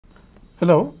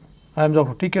Hello, I am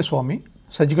Dr.T.K.Swamy,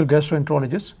 Surgical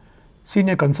Gastroenterologist,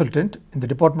 Senior Consultant in the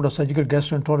Department of Surgical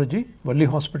Gastroenterology, Valli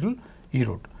Hospital,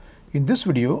 Erode. In this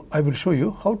video, I will show you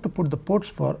how to put the ports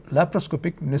for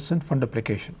laparoscopic Nissen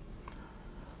Fundoplication.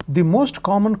 The most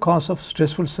common cause of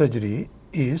stressful surgery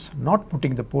is not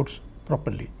putting the ports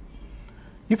properly.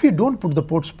 If you don't put the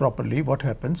ports properly, what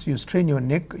happens? You strain your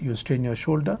neck, you strain your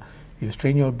shoulder, you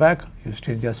strain your back, you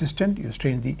strain the assistant, you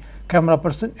strain the camera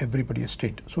person, everybody is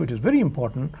strained. So it is very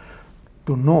important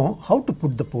to know how to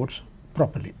put the ports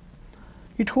properly.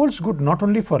 It holds good not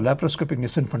only for laparoscopic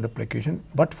Nissen Fundoplication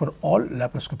but for all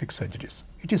laparoscopic surgeries.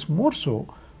 It is more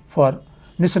so for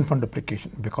Nissen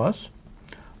Fundoplication because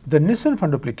the Nissen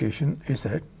Fundoplication is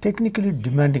a technically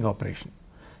demanding operation.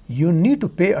 You need to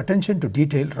pay attention to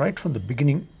detail right from the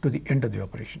beginning to the end of the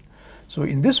operation. So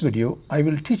in this video, I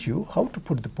will teach you how to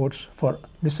put the ports for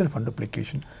Nissen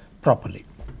Fundoplication properly.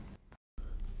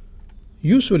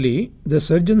 Usually, the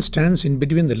surgeon stands in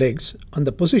between the legs and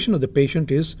the position of the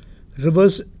patient is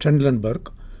reverse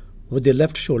Trendelenburg with the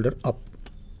left shoulder up.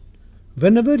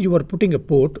 Whenever you are putting a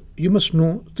port, you must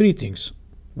know three things.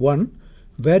 One,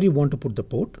 where you want to put the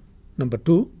port. Number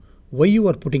two, why you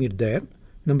are putting it there.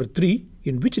 Number three,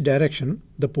 in which direction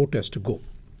the port has to go.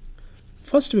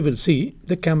 First, we will see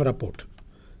the camera port.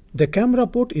 The camera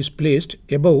port is placed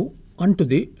above and to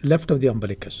the left of the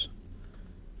umbilicus.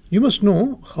 You must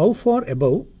know how far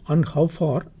above and how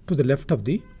far to the left of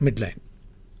the midline.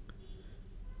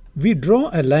 We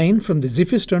draw a line from the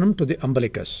xiphisternum to the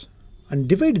umbilicus and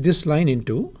divide this line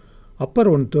into upper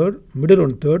 1/3, middle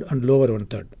 1/3 and lower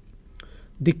 1/3.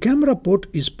 The camera port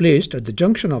is placed at the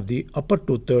junction of the upper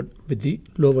 2/3 with the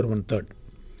lower 1/3.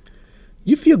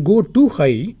 If you go too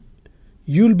high,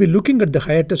 you will be looking at the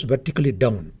hiatus vertically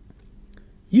down.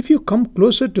 If you come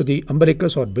closer to the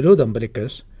umbilicus or below the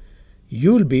umbilicus,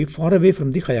 you will be far away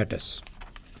from the hiatus.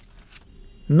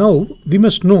 Now we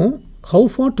must know how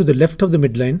far to the left of the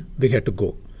midline we have to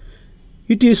go.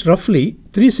 It is roughly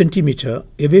 3 cm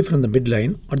away from the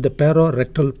midline at the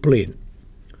pararectal plane.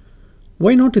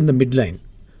 Why not in the midline?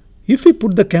 If we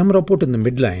put the camera port in the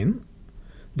midline,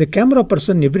 the camera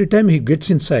person, every time he gets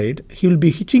inside, he will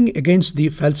be hitching against the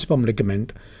falciparum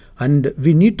ligament and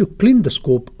we need to clean the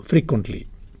scope frequently.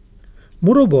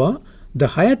 Moreover, the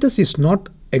hiatus is not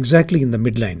exactly in the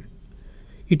midline.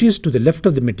 It is to the left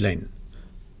of the midline.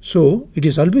 So it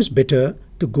is always better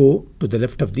to go to the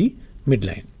left of the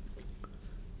midline.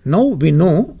 Now we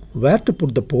know where to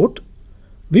put the port.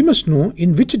 We must know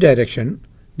in which direction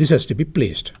this has to be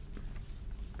placed.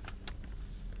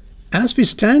 As we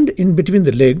stand in between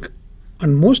the leg,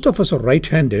 and most of us are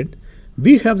right-handed,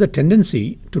 we have the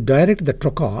tendency to direct the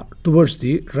trocar towards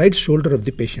the right shoulder of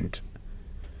the patient.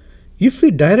 If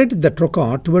we direct the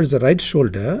trocar towards the right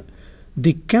shoulder,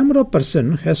 the camera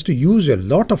person has to use a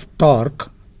lot of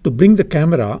torque to bring the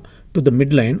camera to the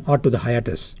midline or to the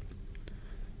hiatus.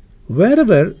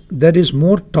 Wherever there is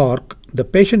more torque, the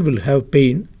patient will have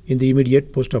pain in the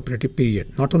immediate postoperative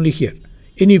period, not only here,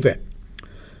 anywhere.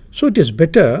 So it is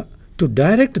better to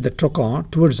direct the trocar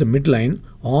towards the midline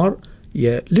or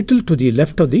a little to the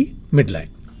left of the midline.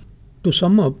 To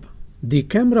sum up, the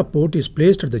camera port is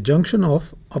placed at the junction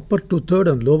of upper 2/3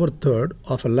 and lower 1/3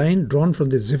 of a line drawn from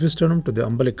the xiphisternum to the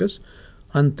umbilicus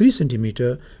and 3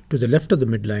 cm to the left of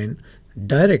the midline,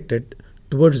 directed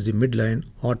towards the midline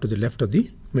or to the left of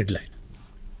the midline.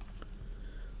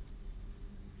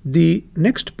 The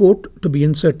next port to be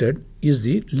inserted is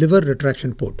the liver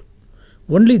retraction port.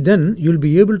 Only then you will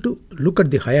be able to look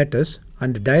at the hiatus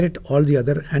and direct all the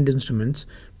other hand instruments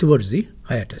towards the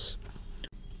hiatus.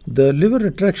 The liver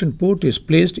retraction port is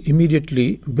placed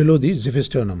immediately below the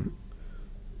xiphisternum.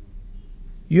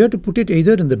 You have to put it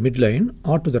either in the midline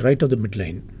or to the right of the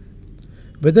midline.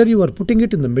 Whether you are putting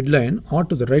it in the midline or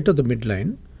to the right of the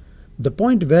midline, the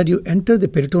point where you enter the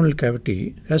peritoneal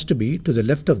cavity has to be to the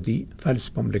left of the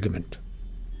falciparum ligament.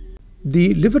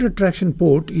 The liver retraction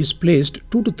port is placed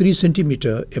 2 to 3 cm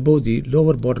above the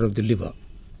lower border of the liver.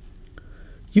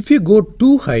 If you go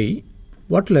too high,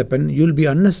 what will happen? You will be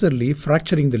unnecessarily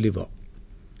fracturing the liver.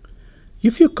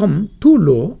 If you come too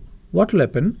low, what will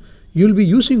happen? You will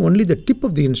be using only the tip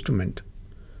of the instrument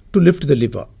to lift the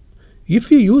liver. If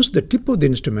you use the tip of the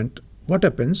instrument, what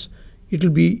happens? It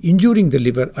will be injuring the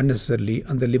liver unnecessarily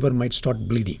and the liver might start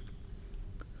bleeding.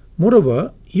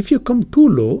 Moreover, if you come too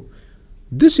low,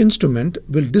 this instrument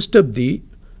will disturb the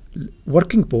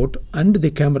working port and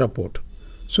the camera port.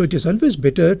 So it is always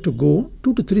better to go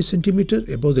 2 to 3 cm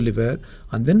above the liver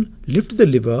and then lift the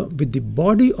liver with the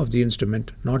body of the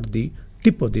instrument, not the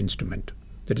tip of the instrument.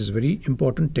 That is a very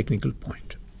important technical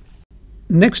point.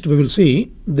 Next we will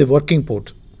see the working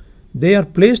port. They are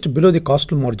placed below the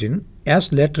costal margin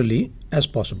as laterally as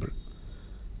possible.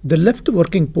 The left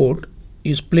working port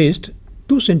is placed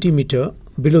 2 cm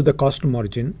below the costal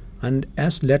margin and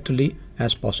as laterally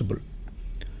as possible.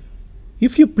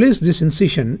 If you place this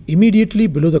incision immediately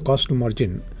below the costal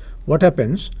margin, what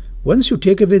happens? Once you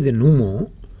take away the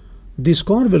pneumo, the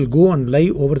scar will go and lie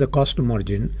over the costal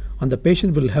margin and the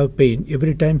patient will have pain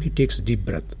every time he takes a deep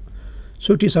breath.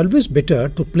 So it is always better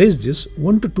to place this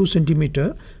 1 to 2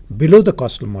 cm below the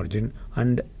costal margin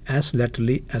and as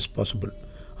laterally as possible.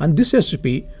 And this has to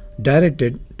be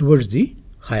directed towards the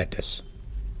hiatus.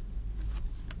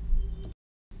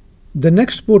 The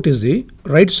next port is the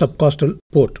right subcostal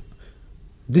port.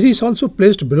 This is also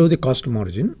placed below the costal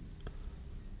margin,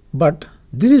 but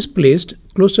this is placed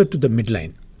closer to the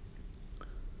midline.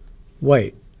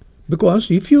 Why?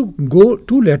 Because if you go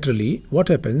too laterally, what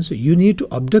happens? You need to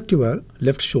abduct your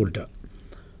left shoulder.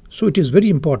 So it is very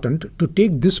important to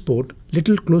take this port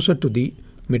little closer to the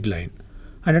midline.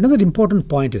 And another important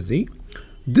point is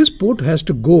this port has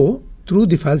to go through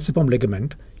the falciparum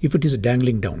ligament if it is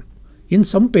dangling down. In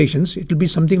some patients, it will be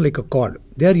something like a cord.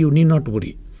 There you need not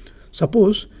worry.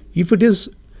 Suppose if it is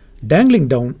dangling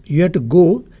down, you have to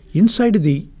go inside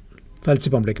the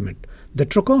falciparum ligament. The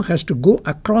trocar has to go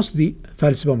across the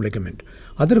falciparum ligament.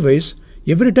 Otherwise,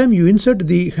 every time you insert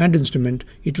the hand instrument,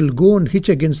 it will go and hitch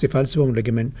against the falciparum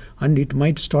ligament and it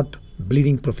might start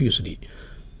bleeding profusely.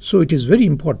 So it is very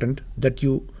important that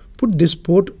you put this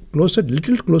port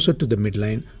little closer to the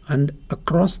midline and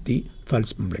across the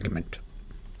falciparum ligament.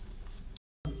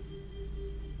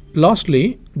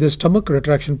 Lastly, the stomach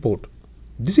retraction port.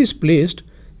 This is placed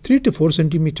 3 to 4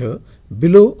 cm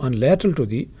below and lateral to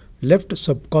the left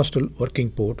subcostal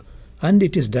working port, and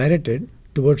it is directed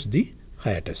towards the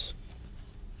hiatus.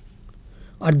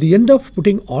 At the end of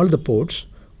putting all the ports,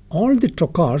 all the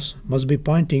trocars must be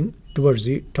pointing towards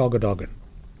the target organ.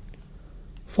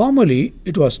 Formerly,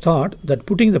 it was thought that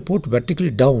putting the port vertically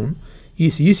down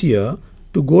is easier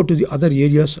to go to the other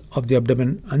areas of the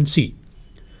abdomen and see.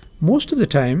 Most of the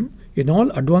time, in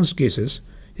all advanced cases,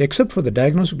 except for the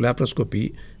diagnostic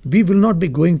laparoscopy, we will not be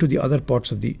going to the other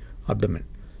parts of the abdomen.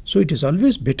 So it is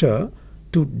always better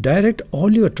to direct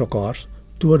all your trocars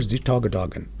towards the target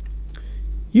organ.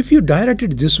 If you direct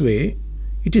it this way,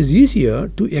 it is easier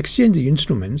to exchange the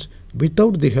instruments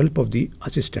without the help of the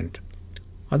assistant.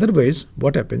 Otherwise,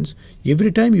 what happens?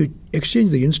 Every time you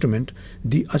exchange the instrument,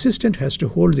 the assistant has to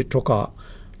hold the trocar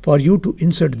for you to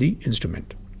insert the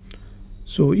instrument.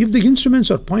 So if the instruments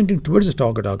are pointing towards the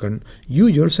target organ, you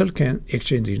yourself can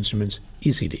exchange the instruments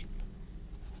easily.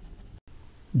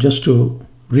 Just to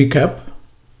recap,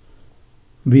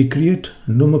 we create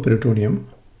pneumoperitoneum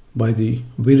by the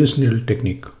varus needle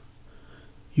technique.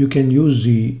 You can use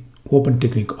the open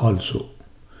technique also,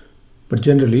 but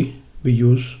generally we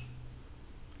use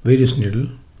varus needle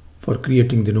for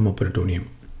creating the pneumoperitoneum.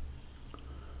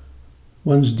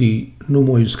 Once the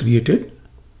pneumo is created,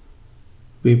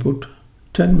 we put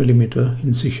 10 mm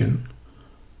incision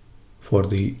for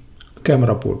the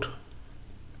camera port.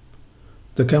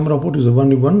 The camera port is the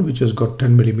only one which has got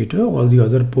 10 mm. All the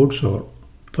other ports are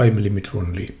 5 mm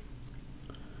only.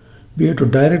 We have to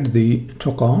direct the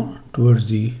trocar towards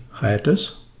the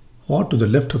hiatus or to the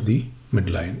left of the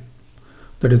midline.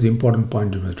 That is the important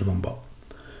point you must remember.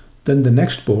 Then the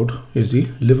next port is the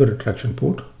liver retraction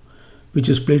port, which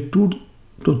is placed 2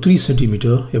 to 3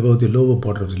 cm above the lower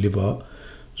border of the liver,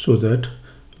 so that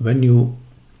when you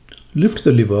lift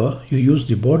the liver, you use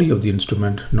the body of the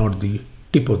instrument, not the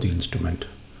tip of the instrument.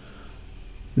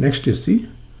 Next is the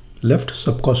left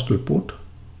subcostal port,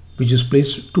 which is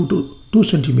placed 2 to 2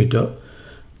 cm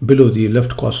below the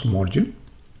left costal margin,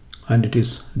 and it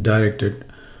is directed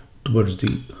towards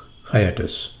the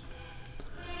hiatus.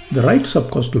 The right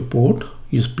subcostal port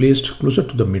is placed closer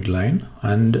to the midline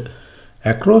and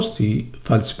across the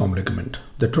falciparum ligament.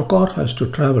 The trocar has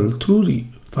to travel through the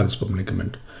falciparum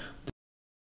ligament.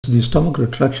 The stomach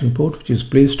retraction port, which is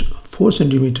placed 4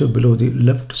 cm below the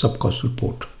left subcostal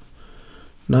port.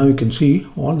 Now you can see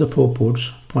all the 4 ports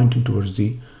pointing towards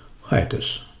the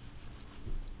hiatus.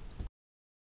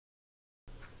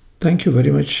 Thank you very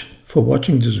much for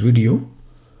watching this video.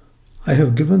 I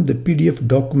have given the PDF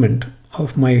document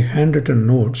of my handwritten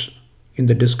notes in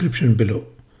the description below.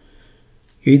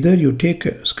 Either you take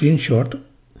a screenshot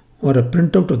or a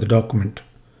printout of the document.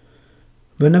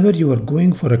 Whenever you are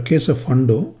going for a case of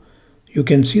fundo, you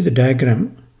can see the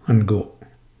diagram and go.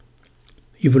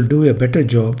 You will do a better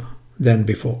job than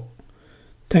before.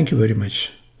 Thank you very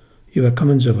much. Your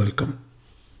comments are welcome.